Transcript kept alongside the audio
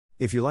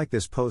If you like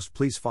this post,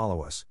 please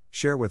follow us,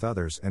 share with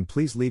others, and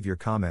please leave your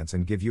comments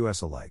and give us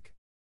a like.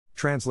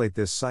 Translate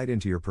this site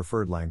into your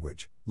preferred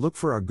language. Look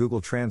for our Google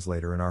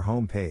Translator in our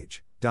home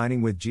page,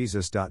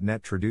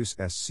 diningwithjesus.net. Traduce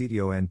este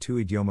sitio en tu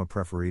idioma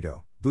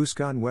preferido.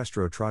 Busca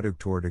nuestro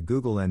traductor de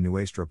Google en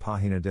nuestra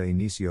página de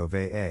inicio.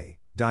 Va.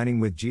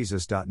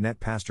 diningwithjesus.net.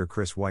 Pastor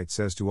Chris White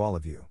says to all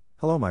of you,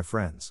 hello my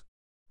friends.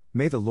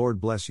 May the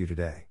Lord bless you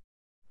today.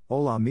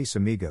 Hola mis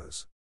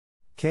amigos.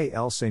 Que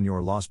el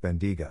Señor los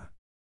bendiga.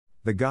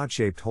 The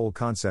God-shaped hole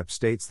concept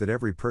states that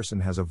every person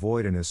has a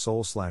void in his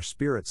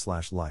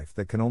soul/spirit/life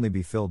that can only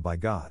be filled by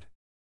God.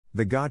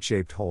 The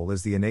God-shaped hole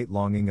is the innate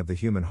longing of the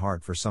human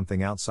heart for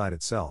something outside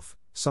itself,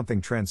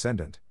 something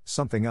transcendent,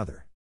 something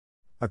other.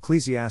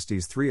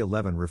 Ecclesiastes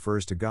 3:11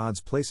 refers to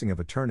God's placing of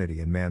eternity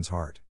in man's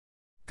heart.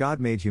 God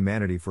made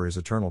humanity for his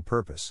eternal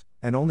purpose,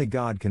 and only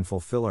God can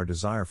fulfill our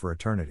desire for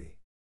eternity.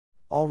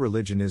 All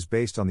religion is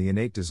based on the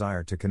innate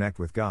desire to connect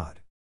with God.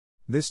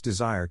 This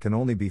desire can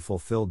only be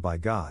fulfilled by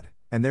God,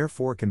 and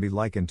therefore can be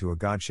likened to a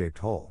God-shaped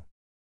hole.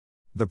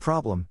 The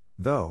problem,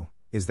 though,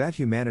 is that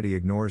humanity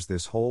ignores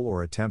this hole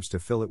or attempts to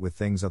fill it with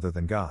things other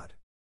than God.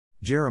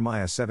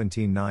 Jeremiah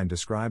 17:9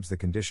 describes the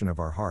condition of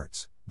our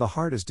hearts. The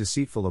heart is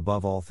deceitful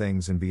above all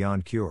things and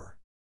beyond cure.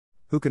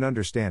 Who can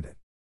understand it?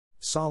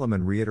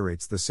 Solomon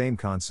reiterates the same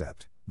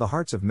concept. The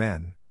hearts of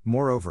men,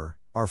 moreover,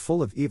 are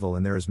full of evil,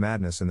 and there is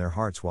madness in their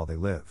hearts while they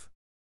live.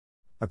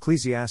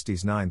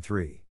 Ecclesiastes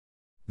 9:3.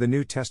 The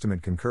New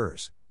Testament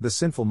concurs, the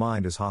sinful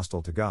mind is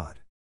hostile to God.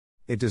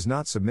 It does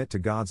not submit to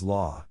God's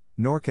law,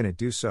 nor can it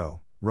do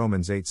so,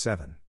 Romans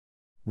 8:7.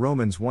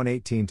 Romans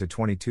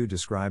 1:18-22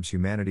 describes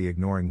humanity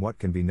ignoring what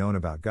can be known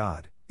about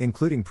God,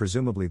 including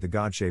presumably the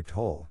God-shaped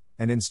hole,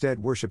 and instead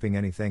worshipping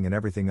anything and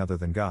everything other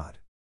than God.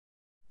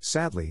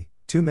 Sadly,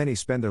 too many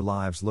spend their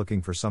lives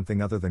looking for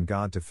something other than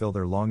God to fill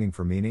their longing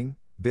for meaning,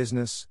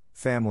 business,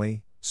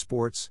 family,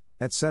 sports,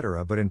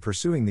 etc. But in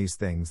pursuing these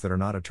things that are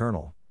not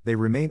eternal, they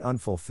remain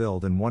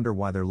unfulfilled and wonder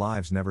why their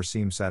lives never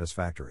seem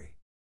satisfactory.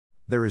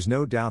 There is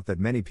no doubt that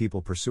many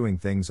people pursuing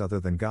things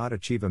other than God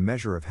achieve a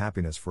measure of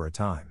happiness for a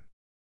time.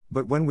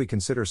 But when we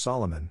consider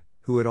Solomon,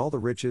 who had all the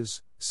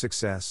riches,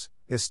 success,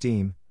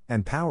 esteem,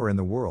 and power in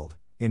the world,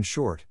 in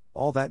short,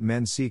 all that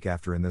men seek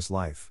after in this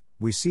life,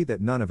 we see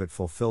that none of it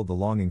fulfilled the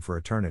longing for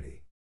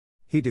eternity.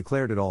 He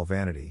declared it all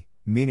vanity,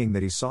 meaning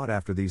that he sought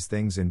after these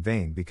things in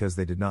vain because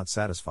they did not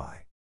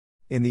satisfy.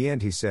 In the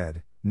end he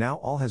said, "Now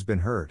all has been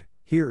heard,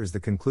 here is the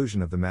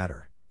conclusion of the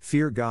matter.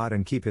 Fear God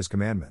and keep his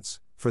commandments,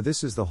 for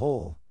this is the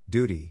whole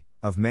duty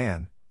of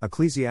man."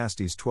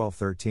 Ecclesiastes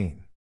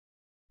 12:13.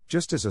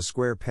 Just as a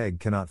square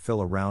peg cannot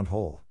fill a round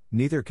hole,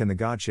 neither can the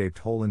God-shaped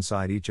hole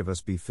inside each of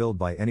us be filled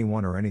by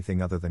anyone or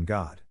anything other than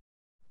God.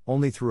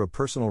 Only through a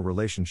personal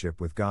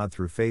relationship with God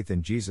through faith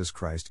in Jesus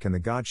Christ can the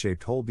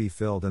God-shaped hole be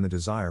filled and the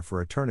desire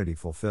for eternity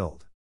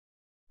fulfilled.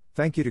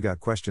 Thank you to Got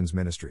Questions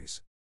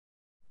Ministries.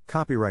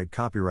 Copyright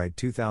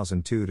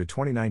 2002 to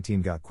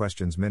 2019 Got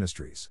Questions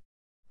Ministries.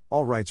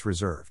 All rights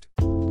reserved.